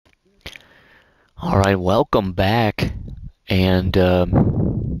All right, welcome back. And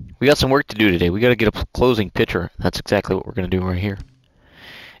we got some work to do today. We got to get a closing pitcher. That's exactly what we're going to do right here.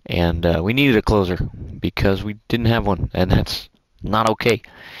 And we needed a closer because we didn't have one, and that's not okay.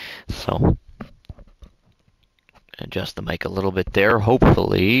 So adjust the mic a little bit there.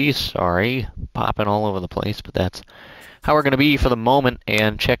 Hopefully, sorry, popping all over the place, but that's how we're going to be for the moment.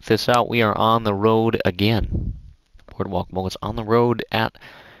 And check this out. We are on the road again. Boardwalk Bullets on the road at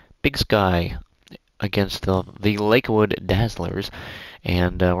Big Sky against the Lakewood Dazzlers.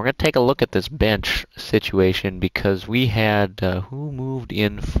 And we're going to take a look at this bench situation because we had who moved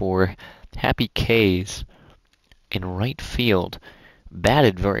in for Happy K's in right field.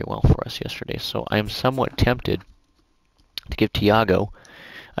 Batted very well for us yesterday, so I am somewhat tempted to give Tiago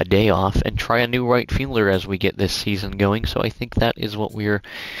a day off and try a new right fielder as we get this season going. So I think that is what we're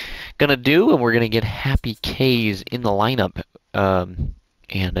going to do, and we're going to get Happy K's in the lineup.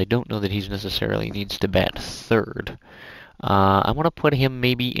 And I don't know that he's necessarily needs to bat third. I want to put him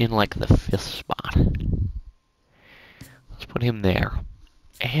maybe in like the 5th spot. Let's put him there.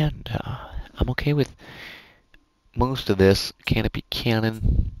 And I'm okay with most of this. Canopy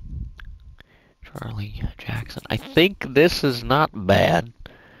Cannon, Charlie Jackson. I think this is not bad.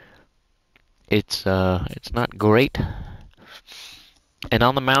 It's not great. And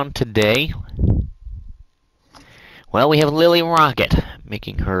on the mound today, well, we have Lily Rocket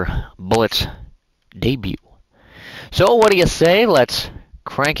making her Bullets debut. So what do you say? Let's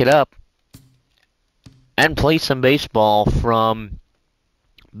crank it up and play some baseball from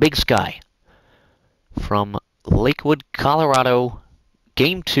Big Sky, from Lakewood, Colorado.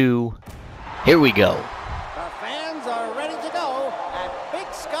 Game 2. Here we go. The fans are ready to go at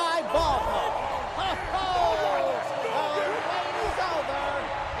Big Sky Ballpark. The wait is over.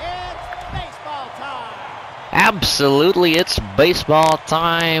 It's baseball time. Absolutely, it's baseball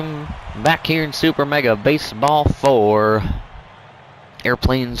time back here in Super Mega Baseball 4.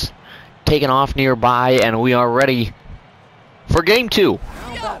 Airplanes taking off nearby, and we are ready for Game 2.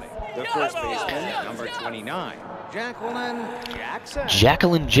 The first baseman, number 29, Jacqueline Jackson.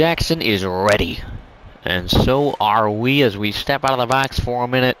 Jacqueline Jackson is ready, and so are we as we step out of the box for a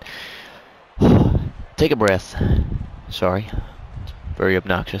minute. Take a breath. Sorry, it's very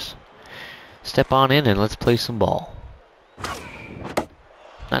obnoxious. Step on in and let's play some ball.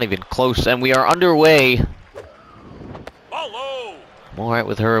 Not even close, and we are underway. Ball low. I'm all right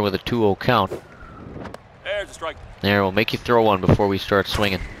with her with a 2-0 count. There's a strike. There, we'll make you throw one before we start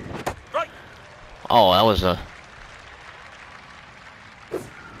swinging. Strike. Oh, that was a...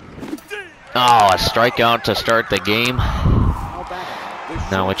 Oh, a strikeout to start the game.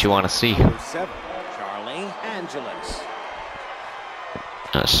 Now what you want to see. Charlie Angeles.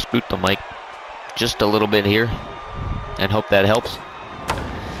 Scoot the mic just a little bit here and hope that helps.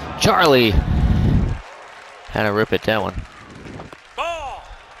 Charlie had a rip at that one. Ball.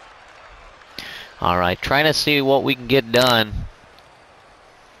 All right, trying to see what we can get done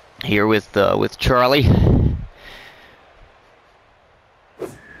here with Charlie.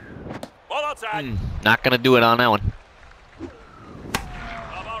 Ball outside. Not gonna do it on that one. Ball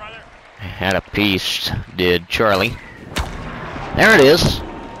right there. Had a piece, did Charlie. There it is.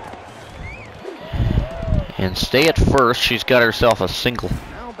 And stay at first. She's got herself a single.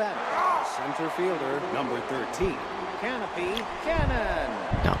 Now batting, center fielder, number 13, Canopy Cannon.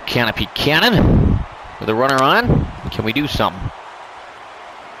 Now Canopy Cannon with a runner on. Can we do something?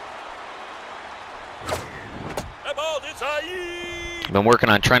 That ball's inside. I've been working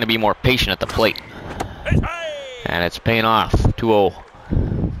on trying to be more patient at the plate. It's high. And it's paying off. 2-0.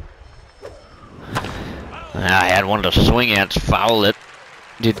 I had one to swing at. Fouled it.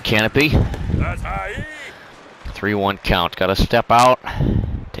 Did Canopy. That's high. 3-1 count. Got to step out.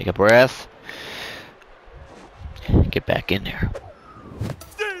 Take a breath. Get back in there.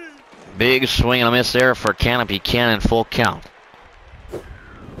 Big swing and a miss there for Canopy Cannon. Full count.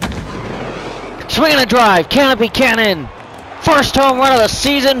 Swing and a drive. Canopy Cannon. First home run of the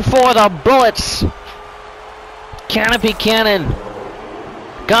season for the Bullets. Canopy Cannon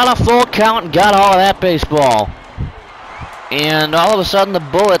got a full count and got all of that baseball. And all of a sudden the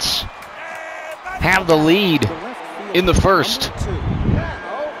Bullets have the lead in the first.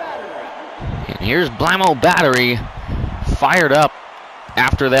 And here's Blamo Battery fired up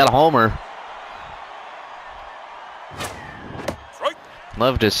after that homer. Strike.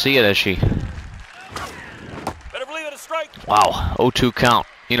 Love to see it as she... Better believe it, a strike. Wow, 0-2 count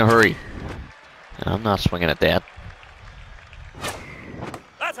in a hurry. And I'm not swinging at that.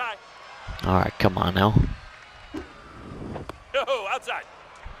 That's high. All right, come on now. Yo, outside.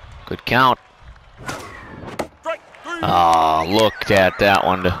 Good count. Strike. 3. Oh, look at that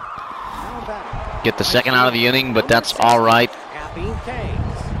one. get the second out of the inning, but that's all right. Happy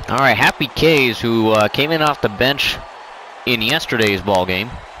K's. All right, Happy K's, who came in off the bench in yesterday's ball game.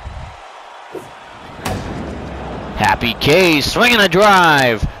 Happy K's swinging a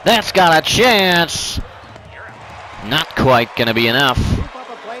drive. That's got a chance. Not quite going to be enough.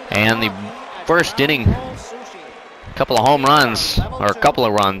 And the first inning, a couple of home runs, or a couple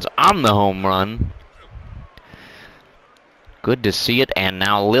of runs on the home run. Good to see it. And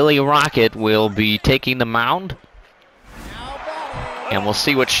now Lily Rocket will be taking the mound. And we'll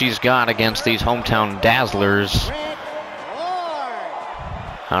see what she's got against these hometown Dazzlers.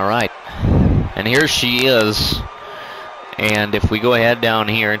 All right. And here she is. And if we go ahead down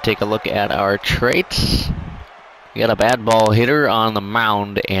here and take a look at our traits, we got a bad ball hitter on the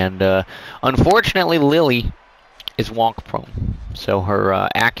mound. And unfortunately, Lily is walk prone. So her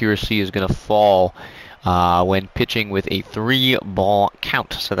accuracy is going to fall when pitching with a 3-ball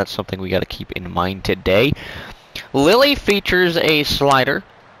count. So that's something we got to keep in mind today. Lily features a slider,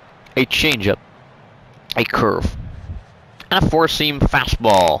 a changeup, a curve, and a 4-seam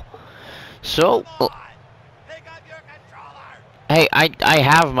fastball. So, hey, I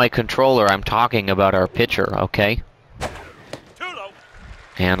have my controller. I'm talking about our pitcher, okay?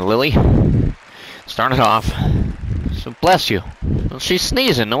 And Lily started off. So bless you. Well, she's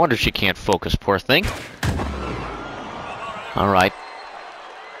sneezing. No wonder she can't focus, poor thing. All right.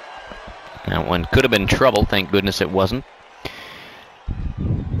 That one could have been trouble. Thank goodness it wasn't.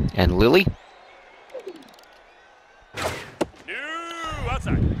 And Lily.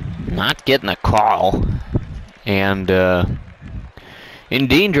 Not getting a call. And in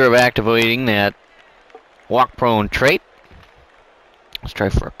danger of activating that walk-prone trait. Let's try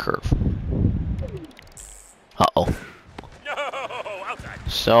for a curve. Uh-oh.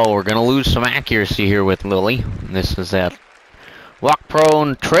 So we're going to lose some accuracy here with Lily. This is that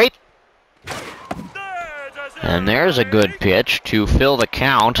walk-prone trait. And there's a good pitch to fill the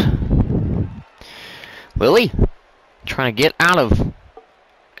count. Lily trying to get out of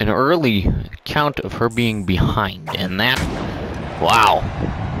an early count of her being behind. And that, wow,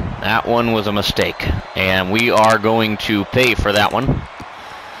 that one was a mistake. And we are going to pay for that one.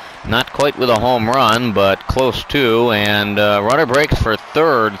 Not quite with a home run, but close to. And runner breaks for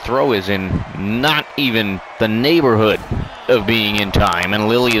third. Throw is in not even the neighborhood of being in time. And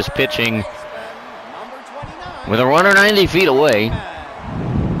Lily is pitching with a runner 90 feet away.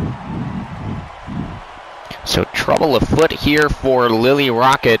 So trouble afoot here for Lily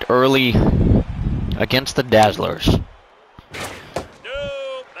Rocket early against the Dazzlers.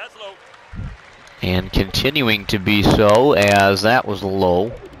 No, that's low. And continuing to be so, as that was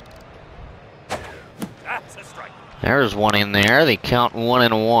low. That's a strike. There's one in there. They count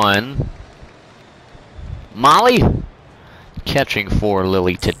 1-1. Molly catching for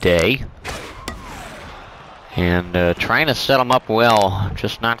Lily today. And trying to set them up well,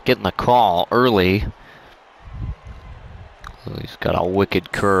 just not getting the call early. Lily's got a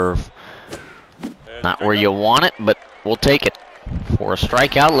wicked curve. Not where you want it, but we'll take it. For a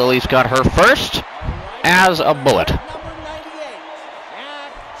strikeout, Lily's got her first as a bullet.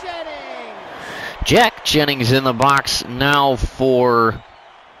 Jack Jennings in the box now for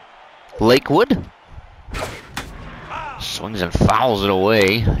Lakewood. Swings and fouls it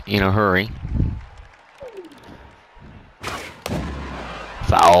away in a hurry.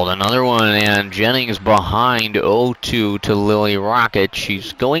 Fouled another one, and Jennings behind 0-2 to Lily Rocket.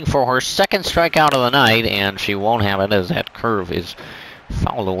 She's going for her second strikeout of the night, and she won't have it as that curve is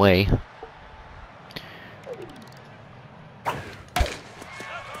fouled away.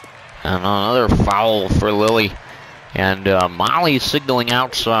 And another foul for Lily. And Molly signaling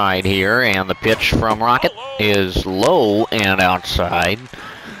outside here, and the pitch from Rocket is low and outside.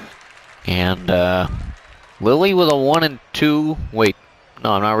 And Lily with a 1-2. Wait.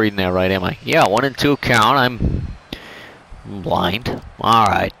 No, I'm not reading that right, am I? Yeah, 1-2 count. I'm blind. All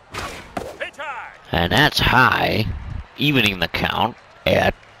right. And that's high, evening the count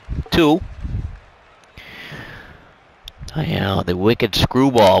at 2. Yeah, the wicked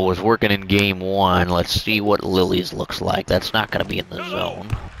screwball was working in game 1. Let's see what Lily's looks like. That's not going to be in the zone.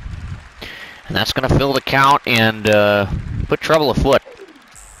 And that's going to fill the count and put trouble afoot.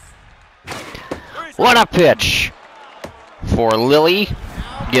 What a pitch for Lily.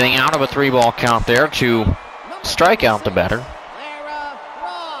 Getting out of a 3-ball count there to strike out the batter.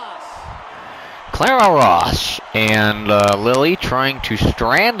 Clara Ross. And Lily trying to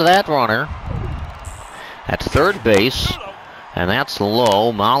strand that runner at third base. And that's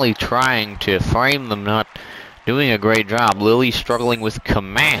low. Molly trying to frame them, not doing a great job. Lily struggling with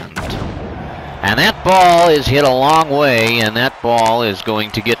command. And that ball is hit a long way, and that ball is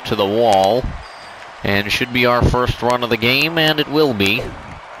going to get to the wall. And should be our first run of the game, and it will be.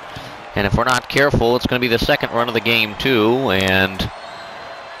 And if we're not careful, it's going to be the second run of the game, too. And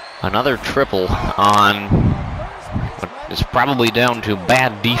another triple on what is probably down to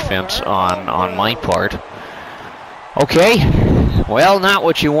bad defense on my part. Okay, well, not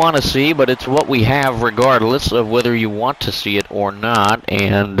what you want to see, but it's what we have regardless of whether you want to see it or not.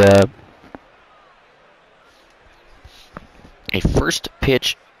 And a first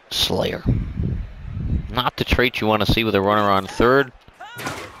pitch slayer. Not the trait you want to see with a runner on third.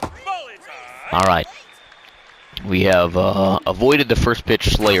 All right. We have avoided the first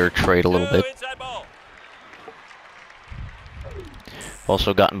pitch slayer trait a little bit.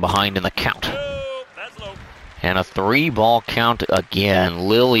 Also gotten behind in the count. And a 3-ball count again.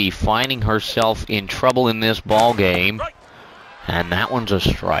 Lily finding herself in trouble in this ball game. And that one's a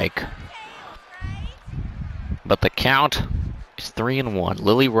strike. But the count is 3-1.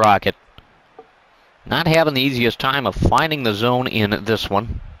 Lily Rocket not having the easiest time of finding the zone in this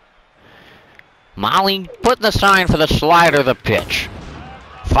one. Molly putting the sign for the slider, the pitch.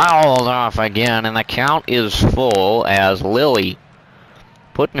 Fouled off again, and the count is full as Lily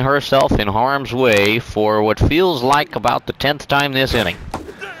putting herself in harm's way for what feels like about the 10th time this inning.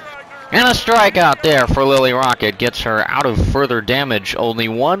 And a strikeout there for Lily Rocket gets her out of further damage. Only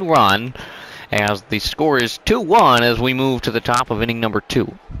 1 run as the score is 2-1 as we move to the top of inning number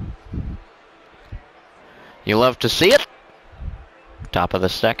 2. You love to see it. Top of the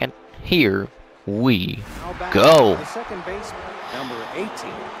second. Here we go.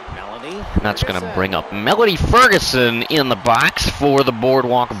 And that's going to bring up Melody Ferguson in the box for the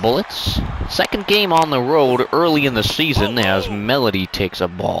Boardwalk Bullets. Second game on the road early in the season as Melody takes a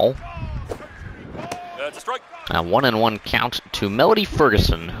ball. That's a strike. A 1-1 count to Melody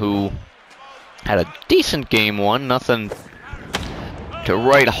Ferguson, who had a decent game one. Nothing to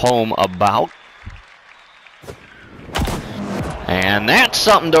write home about. And that's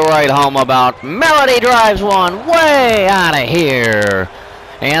something to write home about. Melody drives one way out of here.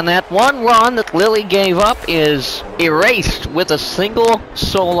 And that 1 run that Lily gave up is erased with a single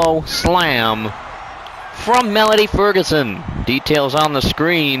solo slam from Melody Ferguson. Details on the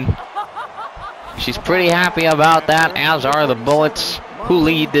screen. She's pretty happy about that, as are the Bullets, who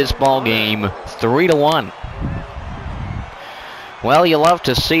lead this ball game 3-1. Well, you love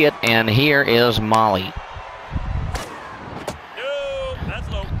to see it, and here is Molly.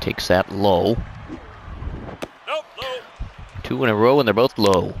 Takes that low. Nope, low. 2 in a row, and they're both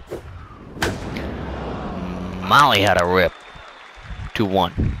low. Molly had a rip.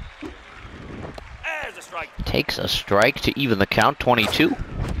 2-1. There's a strike. Takes a strike to even the count. 22.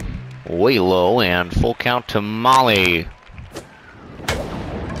 Way low, and full count to Molly.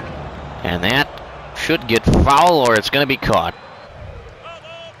 And that should get foul, or it's going to be caught.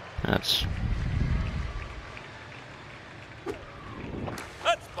 That's...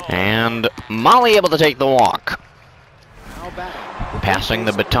 And Molly able to take the walk. Passing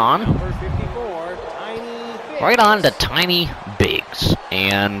the baton right on to Tiny Biggs.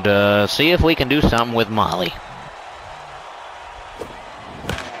 And see if we can do something with Molly.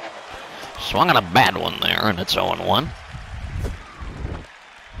 Swung on a bad one there, and it's 0-1.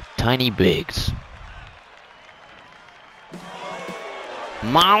 Tiny Biggs.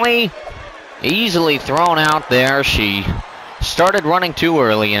 Molly easily thrown out there. She started running too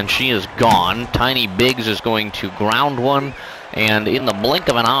early, and she is gone. Tiny Biggs is going to ground one, and in the blink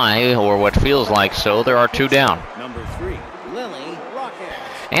of an eye, or what feels like so, there are 2 down. Number 3, Lily Rocket.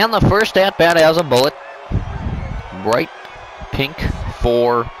 And the first at-bat as a bullet. Bright pink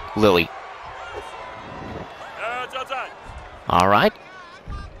for Lily. That's outside. All right.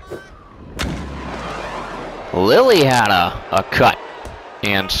 Lily had a cut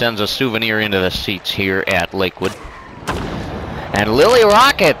and sends a souvenir into the seats here at Lakewood. And Lily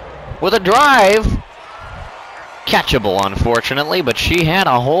Rocket with a drive. Catchable, unfortunately, but she had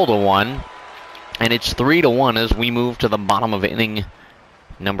a hold of one. And it's 3-1 as we move to the bottom of inning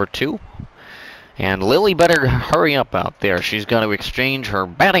number 2. And Lily better hurry up out there. She's got to exchange her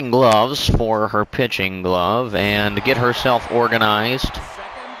batting gloves for her pitching glove and get herself organized.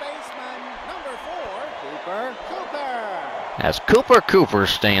 Second baseman, number 4, Cooper. As Cooper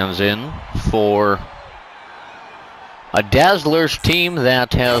stands in for a Dazzlers team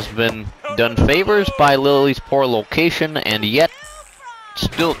that has been done favors by Lily's poor location and yet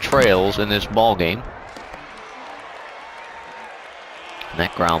still trails in this ball game. And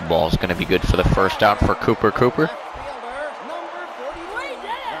that ground ball is going to be good for the first out for Cooper. Left fielder, number 43,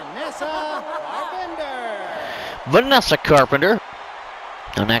 Vanessa Carpenter. Vanessa Carpenter,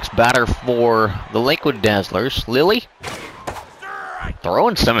 the next batter for the Lakewood Dazzlers. Lily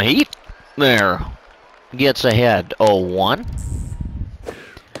throwing some heat there. gets ahead 0-1.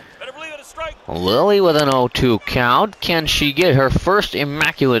 Better believe it, a strike. Lily with an 0-2 count. Can she get her first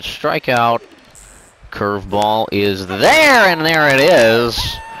immaculate strikeout? Curveball is there, and there it is.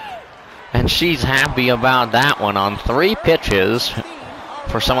 And she's happy about that one on 3 pitches.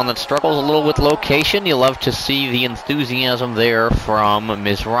 For someone that struggles a little with location, you love to see the enthusiasm there from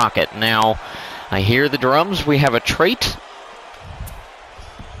Ms. Rocket. Now, I hear the drums. We have a trait.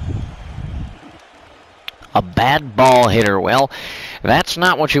 A bad ball hitter. Well, that's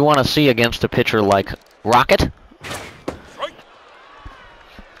not what you want to see against a pitcher like Rocket. Strike.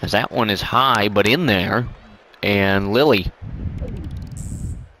 As that one is high, but in there. And Lily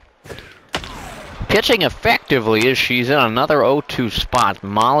pitching effectively as she's in another 0-2 spot.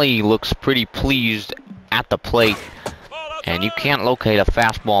 Molly looks pretty pleased at the plate. And you can't locate a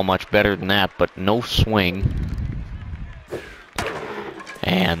fastball much better than that, but no swing.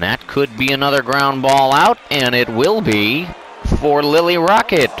 And that could be another ground ball out, and it will be for Lily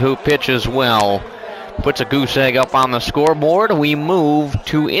Rocket, who pitches well. Puts a goose egg up on the scoreboard. We move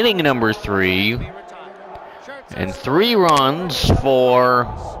to inning number 3. And 3 runs for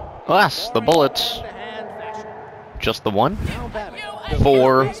us, the Bullets. Just the one?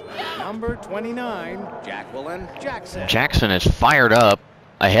 For number 29, Jacqueline Jackson. Jackson is fired up,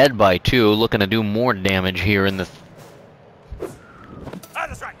 ahead by 2, looking to do more damage here in the...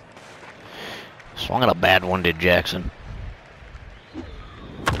 That's a strike. Swung at a bad one, did Jackson.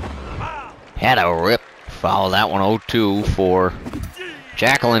 Had a rip. Foul that one 0-2 for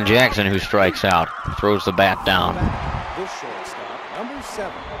Jacqueline Jackson, who strikes out. Throws the bat down. This shortstop, number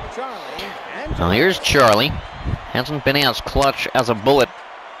 7, Charlie. And Now here's Charlie. Hasn't been as clutch as a Bullet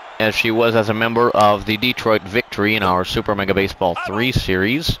as she was as a member of the Detroit Victory in our Super Mega Baseball 3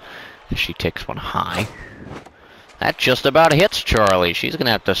 series. She takes one high. That just about hits Charlie. She's going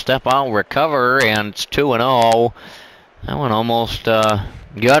to have to step out, recover, and it's 2-0. That one almost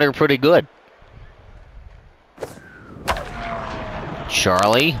got her pretty good.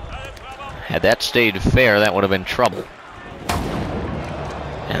 Charlie, had that stayed fair, that would have been trouble.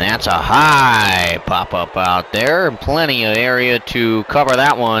 And that's a high pop-up out there. Plenty of area to cover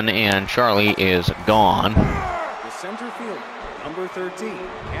that one, and Charlie is gone. the center fielder, number 13,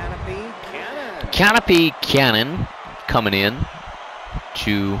 Canopy Cannon. Canopy Cannon coming in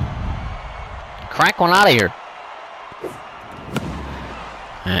to crank one out of here.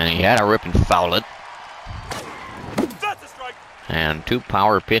 And he had a rip and foul it. That's a strike. And 2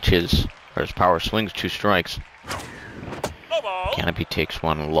 power pitches, or his power swings, 2 strikes. No ball. Canopy takes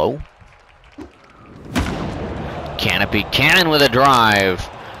one low. Canopy Cannon with a drive.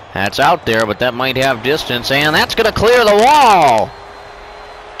 That's out there, but that might have distance, and that's going to clear the wall.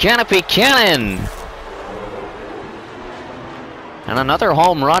 Canopy Cannon. And another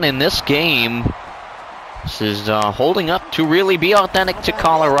home run in this game. This is holding up to really be authentic to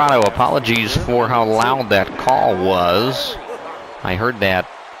Colorado. Apologies for how loud that call was. I heard that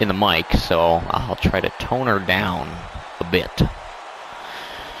in the mic, so I'll try to tone her down a bit.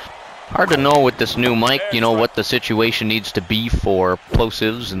 Hard to know with this new mic, you know, what the situation needs to be for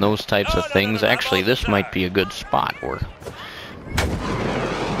plosives and those types of things. Actually, this might be a good spot.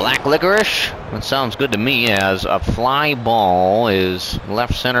 Black licorice, that sounds good to me, as a fly ball is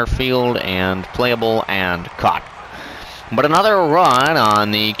left center field and playable and caught. But another run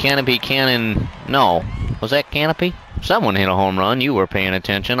on the Canopy Cannon. No, was that Canopy? Someone hit a home run. You were paying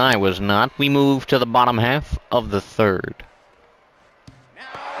attention. I was not. We move to the bottom half of the 3rd. Now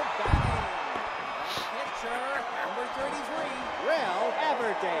batting, pitcher, number 33, Rel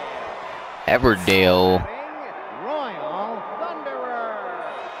Everdale. Everdale. Batting, Royal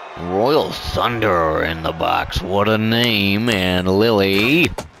Thunderer. Royal Thunder in the box. What a name. And Lily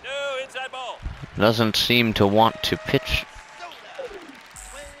No, inside ball. doesn't seem to want to pitch.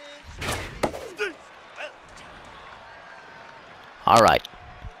 All right.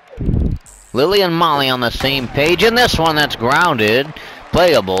 Lily and Molly on the same page. In this one, that's grounded,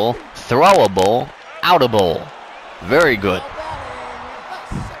 playable, throwable, outable. Very good. Batting,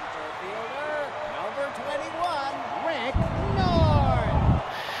 the center fielder, number 21, Rick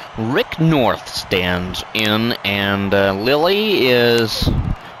North. Rick North stands in, and Lily is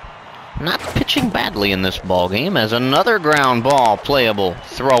not pitching badly in this ball game, as another ground ball, playable,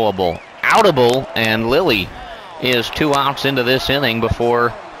 throwable, outable, and Lily is 2 outs into this inning before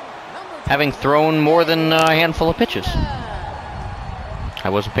having thrown more than a handful of pitches. I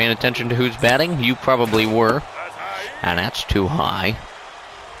wasn't paying attention to who's batting. You probably were. That's high. And that's too high.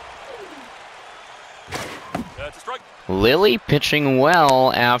 That's a strike. Lily pitching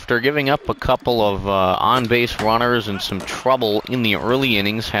well after giving up a couple of on-base runners and some trouble in the early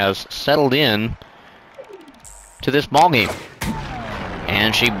innings, has settled in to this ball game.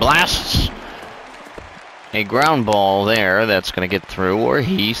 And she blasts a ground ball there that's going to get through, or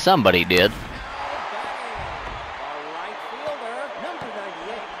somebody did.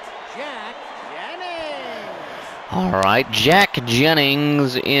 All right, Jack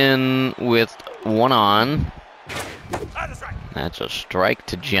Jennings in with one on. That's a strike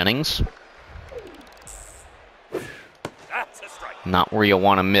to Jennings. Not where you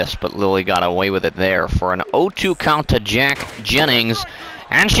want to miss, but Lily got away with it there for an 0-2 count to Jack Jennings,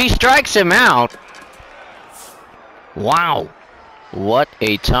 and she strikes him out. Wow, what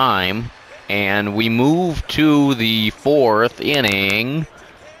a time. And we move to the 4th inning.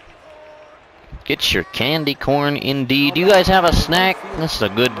 Get your candy corn indeed. You guys have a snack? This is a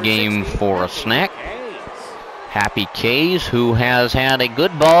good game for a snack. Happy K's, who has had a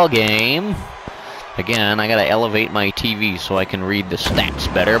good ball game. Again, I gotta elevate my TV so I can read the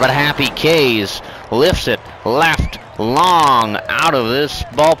stats better. But Happy K's lifts it left, long, out of this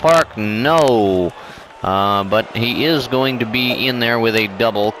ballpark. No. But he is going to be in there with a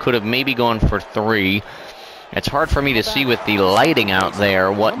double. Could have maybe gone for 3. It's hard for me to see with the lighting out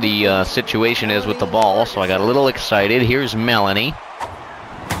there what the situation is with the ball, so I got a little excited. Here's Melanie.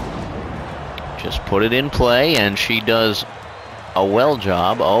 Just put it in play, and she does a well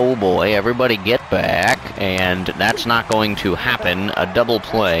job. Oh boy, everybody get back, and that's not going to happen. A double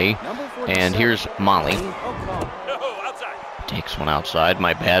play, and here's Molly. Takes one outside,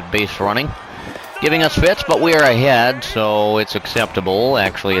 my bad, base running. Giving us fits, but we are ahead, so it's acceptable.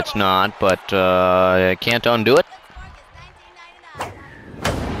 Actually, it's not, but I can't undo it.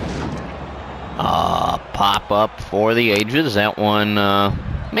 Pop up for the ages. That one,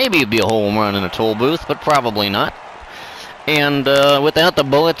 maybe it'd be a home run in a toll booth, but probably not. And with that, the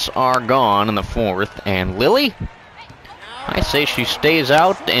bullets are gone in the 4th. And Lily, I say she stays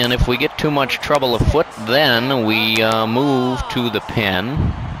out, and if we get too much trouble afoot, then we move to the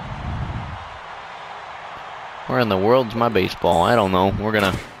pen. Where in the world's my baseball? I don't know. We're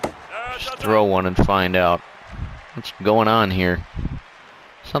gonna just throw one and find out. What's going on here?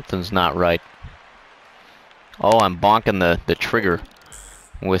 Something's not right. Oh, I'm bonking the trigger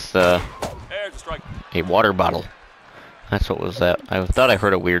with a water bottle. That's what was that. I thought I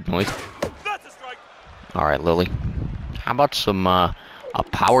heard a weird noise. All right, Lily. How about some a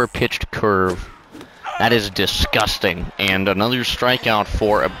power-pitched curve? That is disgusting. And another strikeout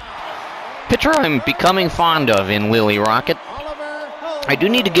for a pitcher I'm becoming fond of in Lily Rocket. I do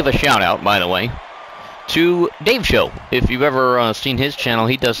need to give a shout-out, by the way, to Dave Show. If you've ever seen his channel,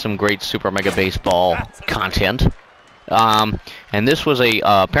 he does some great Super Mega Baseball content. And this was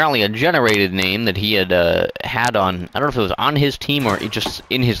apparently a generated name that he had had on, I don't know if it was on his team or just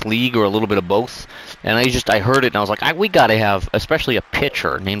in his league or a little bit of both. And I heard it and I was like, we got to have especially a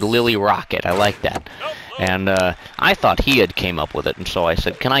pitcher named Lily Rocket. I like that. And I thought he had came up with it, and so I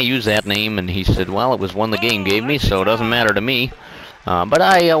said, can I use that name? And he said, well, it was one the game gave me, so it doesn't matter to me. But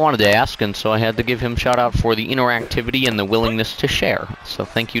I wanted to ask, and so I had to give him a shout out for the interactivity and the willingness to share. So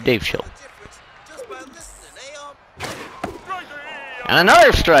thank you, Dave Show. And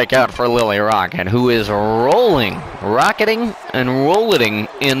another strikeout for Lily Rocket, who is rocketing and rolling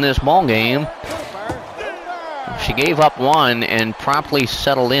in this ball game. She gave up one and promptly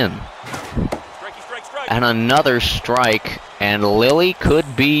settled in. And another strike, and Lily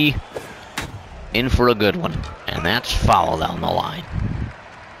could be in for a good one. And that's foul down the line.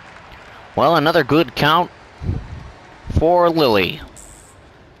 Well, another good count for Lily.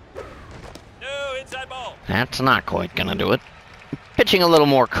 No, inside ball. That's not quite going to do it. Pitching a little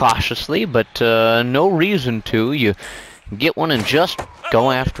more cautiously, but no reason to. You get one and just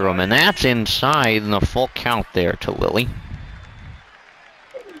go after them. And that's inside in the full count there to Lily.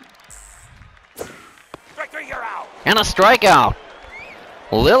 And a strikeout.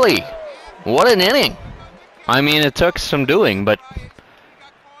 Lily, what an inning. I mean, it took some doing, but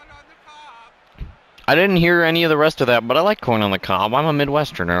I didn't hear any of the rest of that, but I like corn on the cob. I'm a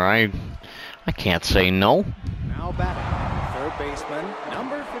Midwesterner. I can't say no. Now batting, third baseman,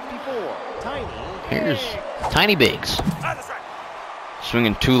 number 54, Tiny. Here's Tiny Biggs.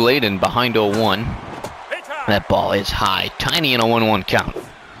 Swinging too late and behind 0-1. That ball is high. Tiny in a 1-1 count.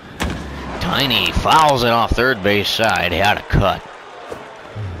 Tiny fouls it off third base side. Had a cut.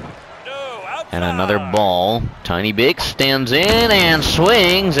 And another ball. Tiny Biggs stands in and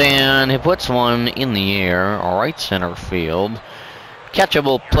swings, and he puts one in the air. Right center field.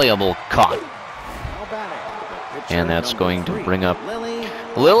 Catchable, playable, caught. And that's going to bring up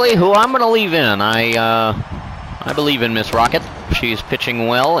Lily, who I'm going to leave in. I believe in Miss Rocket. She's pitching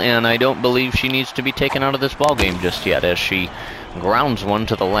well, and I don't believe she needs to be taken out of this ball game just yet, as she grounds one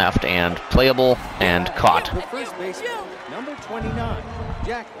to the left and playable and caught. The first baseman, number 29,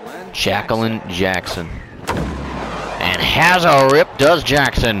 Jacqueline Jackson. And has a rip, does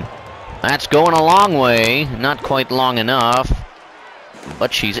Jackson. That's going a long way. Not quite long enough.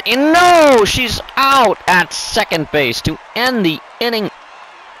 But she's in. No! She's out at second base to end the inning.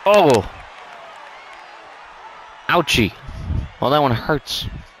 Oh. Ouchie. Well, that one hurts.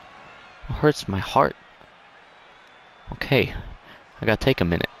 It hurts my heart. Okay. I gotta take a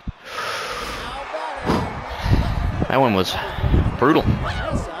minute. That one was brutal.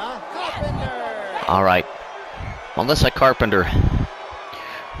 All right. Melissa Carpenter.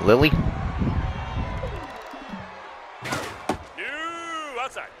 Lily.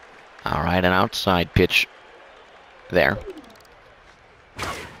 Outside. All right, an outside pitch there.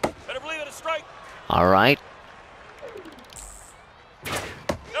 Better believe it, a strike. All right.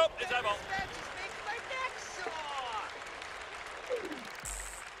 Nope, inside ball.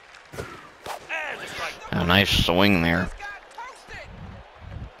 And a strike. A nice swing there.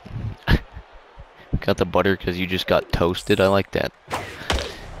 Got the butter because you just got toasted. I like that.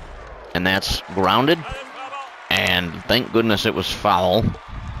 And that's grounded. And thank goodness it was foul.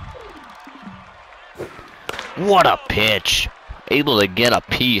 What a pitch. Able to get a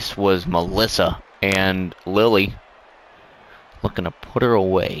piece was Melissa. And Lily looking to put her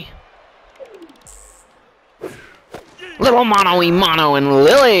away. Little mono-y-mono, and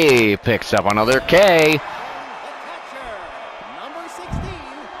Lily picks up another K.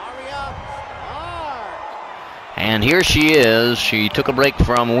 And here she is. She took a break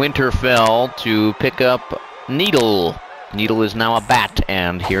from Winterfell to pick up Needle. Needle is now a bat,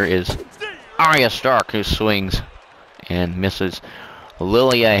 and here is Arya Stark, who swings and misses.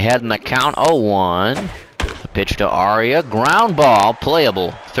 Lily ahead in the count, 0-1. The pitch to Arya, ground ball,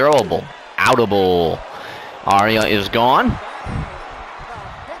 playable, throwable, outable. Arya is gone.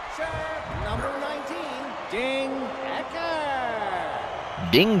 Number 19, Ding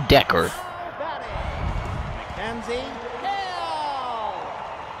Decker. Ding Decker.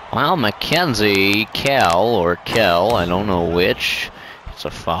 Well, Mackenzie Kell, or Kell, I don't know which. It's a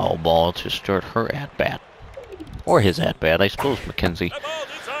foul ball to start her at-bat. Or his at-bat, I suppose Mackenzie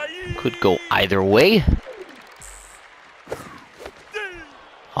could go either way.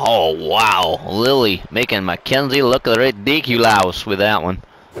 Oh, wow. Lily making Mackenzie look ridiculous with that one.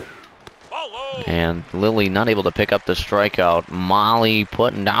 And Lily not able to pick up the strikeout. Molly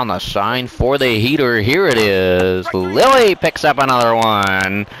putting down the sign for the heater. Here it is. Lily picks up another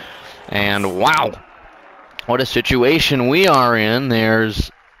one. And wow, what a situation we are in.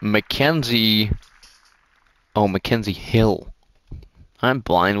 There's Mackenzie. Oh, Mackenzie Hill. I'm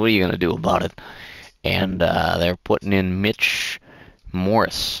blind. What are you going to do about it? And they're putting in Mitch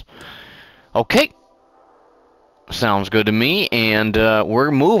Morris. Okay. Sounds good to me. And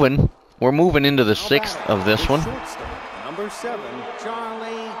we're moving. We're moving into the sixth of this one. Number 7, Charlie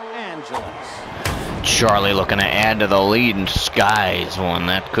Angeles. Charlie looking to add to the lead and skies one.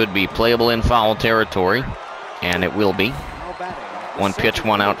 That could be playable in foul territory. And it will be. One pitch,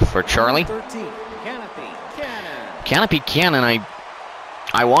 one out for Charlie. Canopy Cannon,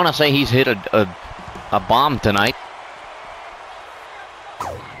 I want to say he's hit a bomb tonight.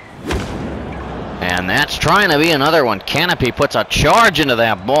 And that's trying to be another one. Canopy puts a charge into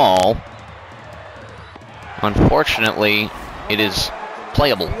that ball. Unfortunately, it is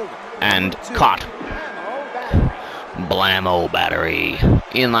playable and caught. Blammo battery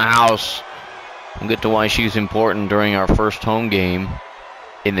in the house. We'll get to why she's important during our first home game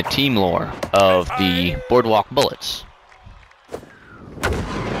in the team lore of the Boardwalk Bullets.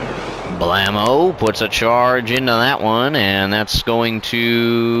 Blammo puts a charge into that one, and that's going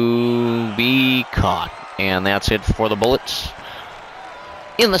to be caught. And that's it for the Bullets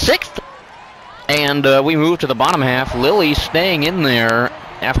in the sixth. And we move to the bottom half. Lily staying in there.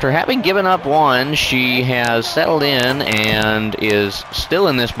 After having given up one, she has settled in and is still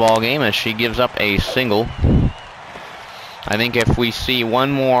in this ball game as she gives up a single. I think if we see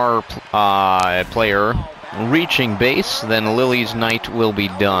one more player reaching base, then Lily's night will be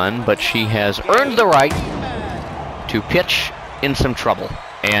done. But she has earned the right to pitch in some trouble.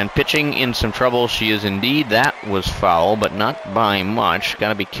 And pitching in some trouble she is indeed. That was foul, but not by much. Got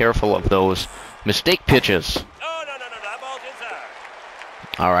to be careful of those mistake pitches. No, that ball's inside.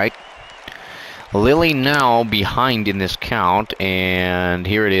 All right. Lily now behind in this count, and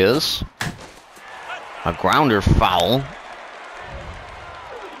here it is. A grounder foul.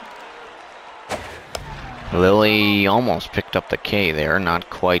 Lily almost picked up the K there, not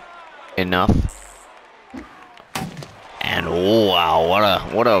quite enough. Oh,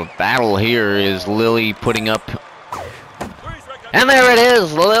 wow, what a battle here is Lily putting up. And there it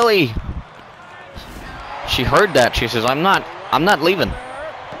is, Lily. She heard that. She says, I'm not leaving.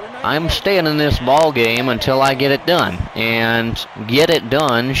 I'm staying in this ball game until I get it done. And get it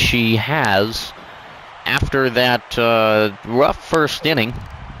done she has after that rough first inning.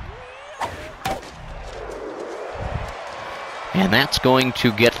 And that's going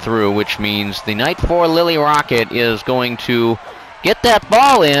to get through, which means the Night 4 Lily Rocket is going to get that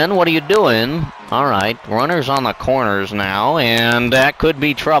ball in. What are you doing? All right, runners on the corners now, and that could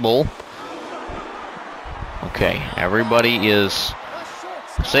be trouble. Okay, everybody is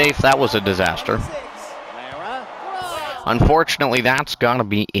safe. That was a disaster. Unfortunately, that's got to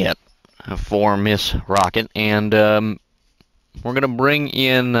be it for Miss Rocket, and we're going to bring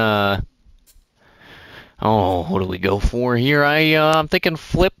in... oh, what do we go for here? I'm thinking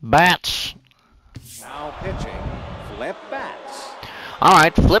Flip Bats. Now pitching, Flip Bats. All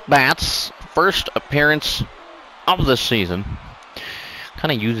right, Flip Bats, first appearance of the season.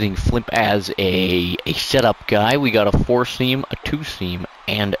 Kind of using Flip as a setup guy. We got a 4-seam, a 2-seam,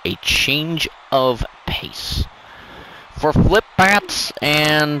 and a change of pace. For Flip Bats,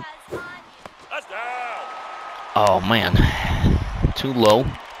 and... oh, man. Too low.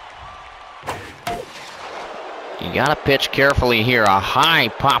 You gotta pitch carefully here. A high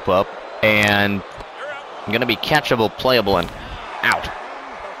pop-up, and gonna be catchable, playable, and out.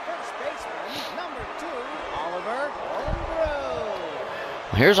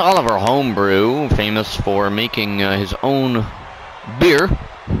 Here's Oliver Homebrew, famous for making his own beer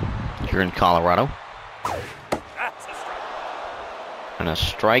here in Colorado. And a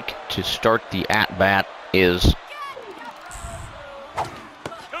strike to start the at-bat is...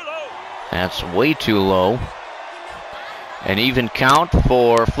 that's way too low. An even count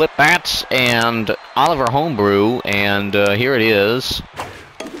for Flip Bats and Oliver Homebrew, and here it is.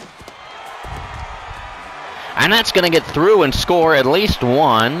 And that's going to get through and score at least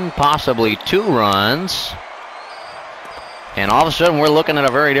 1, possibly 2 runs. And all of a sudden, we're looking at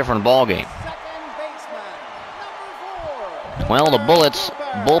a very different ball game. Well, the Bullets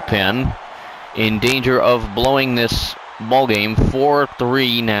bullpen in danger of blowing this ball game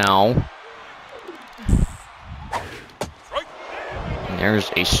 4-3 now.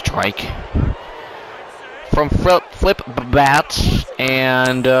 There's a strike from Flip Bats,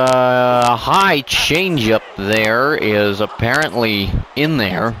 and a high changeup there is apparently in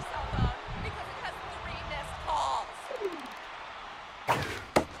there.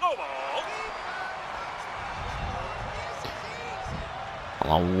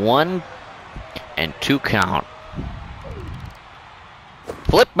 A 1-2 count.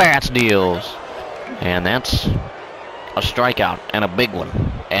 Flip Bats deals, and that's a strikeout, and a big one,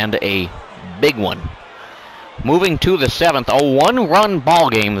 and a big one. Moving to the 7th, a 1-run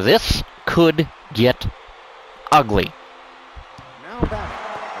ball game. This could get ugly. Now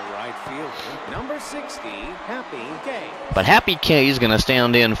batting, the right fielder, number 60, Happy K. But Happy K is going to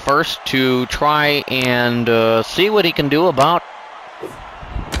stand in first to try and see what he can do about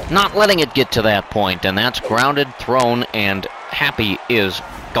not letting it get to that point. And that's grounded, thrown, and Happy is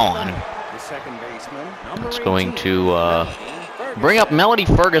gone. The second baseman, number It's going to bring up Melody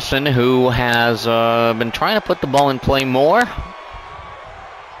Ferguson, who has been trying to put the ball in play more.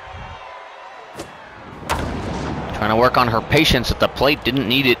 Trying to work on her patience at the plate. Didn't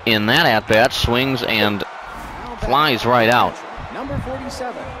need it in that at-bat. Swings and flies right out. Number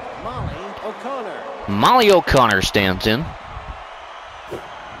 47, Molly O'Connor. Molly O'Connor stands in.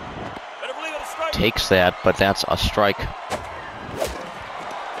 Takes that, but that's a strike.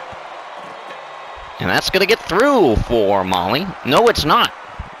 And that's going to get through for Molly. No, it's not.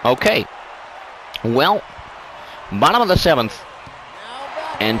 Okay. Well, bottom of the 7th.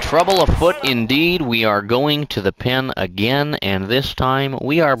 And trouble afoot indeed. We are going to the pen again, and this time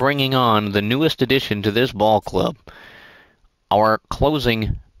we are bringing on the newest addition to this ball club. Our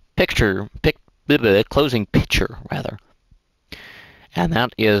closing pitcher, rather. And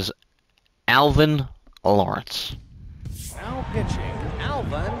that is Alvin Lawrence. Now pitching,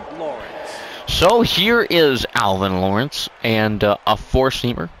 Alvin Lawrence. So here is Alvin Lawrence, and a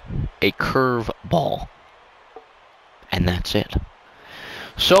 4-seamer, a curve ball, and that's it.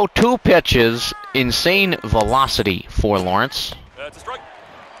 So 2 pitches, insane velocity for Lawrence. That's a strike.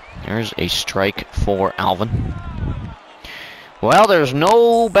 There's a strike for Alvin. Well, there's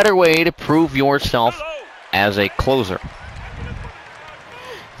no better way to prove yourself as a closer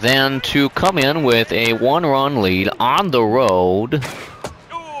than to come in with a 1-run lead on the road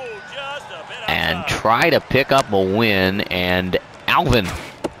and try to pick up a win. And Alvin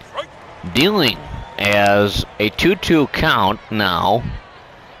dealing as a 2-2 count now.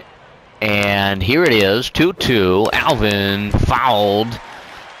 And here it is, 2-2. Alvin fouled.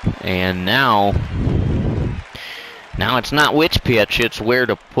 And now it's not which pitch, it's where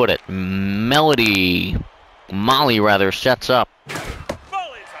to put it. Molly sets up.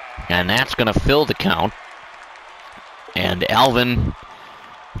 And that's going to fill the count. And Alvin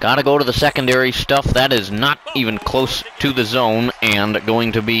got to go to the secondary stuff. That is not even close to the zone and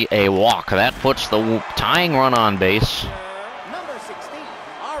going to be a walk. That puts the tying run on base. Number 16,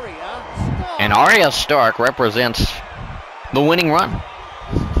 Arya Stark. And Arya Stark represents the winning run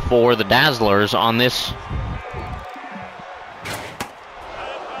for the Dazzlers on this.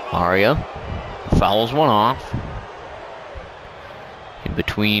 Arya fouls one off. In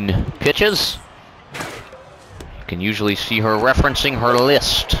between pitches. You can usually see her referencing her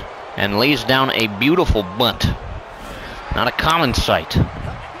list and lays down a beautiful bunt. Not a common sight. Number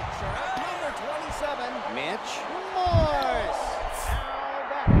 27, Mitch Morse.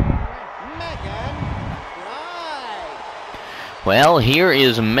 Now Megan Clyde. Well, here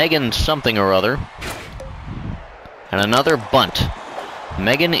is Megan something or other. And another bunt.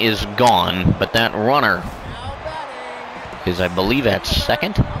 Megan is gone, but that runner Now batting. is, I believe, at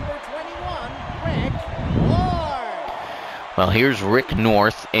second. Number 21, Rick Ward. Well, here's Rick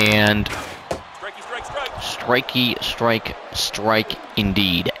North, and Strikey, strike. strike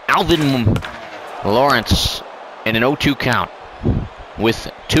indeed. Alvin Lawrence in an 0-2 count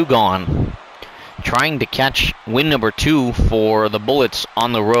with 2 gone. Trying to catch win number 2 for the Bullets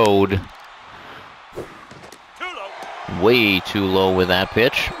on the road. Too low. Way too low with that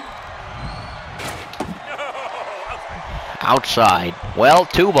pitch. Outside. Well,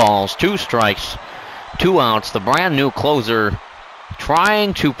 2 balls, 2 strikes, 2 outs. The brand new closer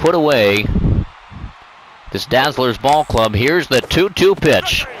trying to put away this Dazzlers ball club. Here's the 2-2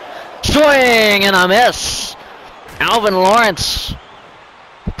 pitch. Swing and a miss. Alvin Lawrence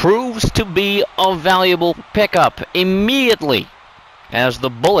proves to be a valuable pickup immediately as the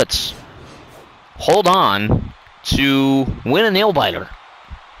Bullets hold on to win a nail-biter.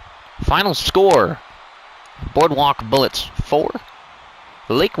 Final score, Boardwalk Bullets 4,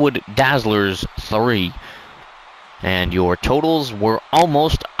 Lakewood Dazzlers 3. And your totals were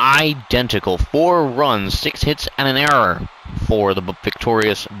almost identical. 4 runs, 6 hits, and an error for the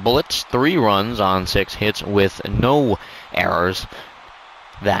victorious Bullets. 3 runs on 6 hits with no errors.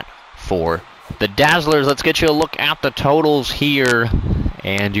 That for the Dazzlers. Let's get you a look at the totals here.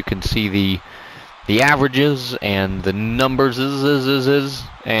 And you can see the averages and the numbers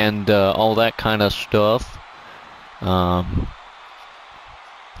and all that kind of stuff.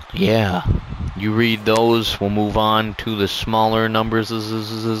 Yeah, you read those. We'll move on to the smaller numbers.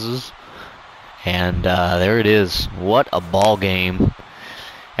 And there it is. What a ball game.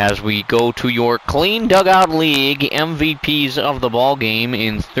 As we go to your Clean Dugout League MVPs of the ball game.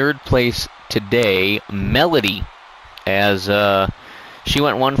 In 3rd place today, Melody, as she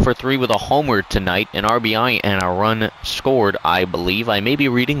went 1 for 3 with a homer tonight, an RBI and a run scored, I believe. I may be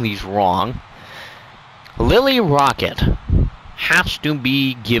reading these wrong. Lily Rocket has to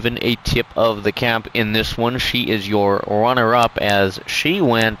be given a tip of the cap in this one. She is your runner-up as she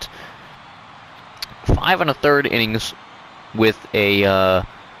went 5 1/3 innings with a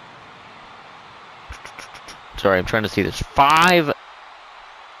sorry, I'm trying to see this. 5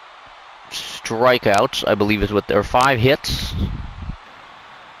 strikeouts, I believe is what they're. 5 hits,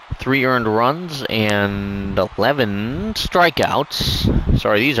 3 earned runs, and 11 strikeouts.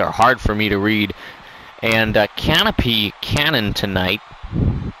 Sorry, these are hard for me to read. And Canopy Cannon tonight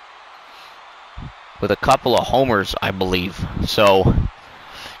with a couple of homers, I believe. So,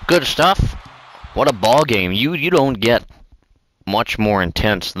 good stuff. What a ball game. You don't get much more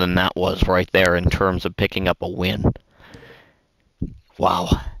intense than that was right there in terms of picking up a win.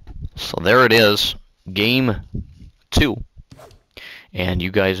 Wow. So there it is. Game 2. And you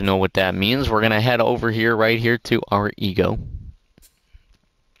guys know what that means. We're going to head over here, right here, to our ego.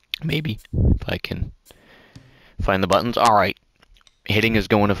 Maybe, if I can find the buttons. All right. Hitting is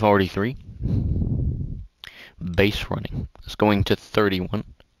going to 43. Base running is going to 31.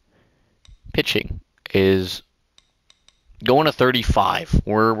 Pitching is going to 35.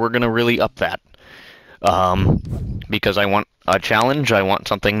 We're going to really up that. Because I want a challenge. I want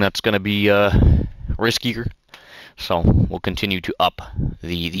something that's going to be riskier. So we'll continue to up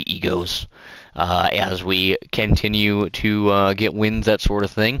the egos as we continue to get wins, that sort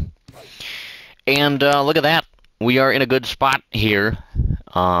of thing. And look at that. We are in a good spot here.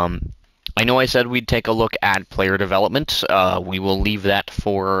 I know I said we'd take a look at player development. We will leave that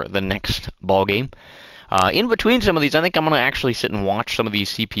for the next ball game. In between some of these, I think I'm going to actually sit and watch some of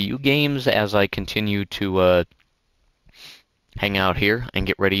these CPU games as I continue to hang out here and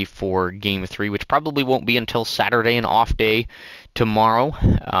get ready for Game 3, which probably won't be until Saturday, an off day tomorrow.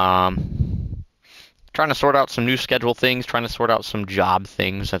 Trying to sort out some new schedule things, trying to sort out some job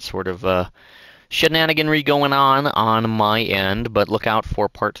things. That's sort of shenaniganry going on my end, but look out for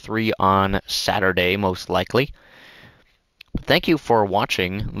Part 3 on Saturday, most likely. Thank you for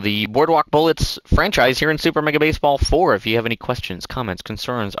watching the Boardwalk Bullets franchise here in Super Mega Baseball 4. If you have any questions, comments,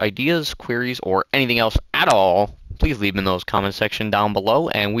 concerns, ideas, queries, or anything else at all, please leave them in those comment section down below,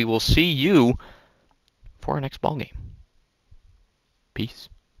 and we will see you for our next ball game. Peace.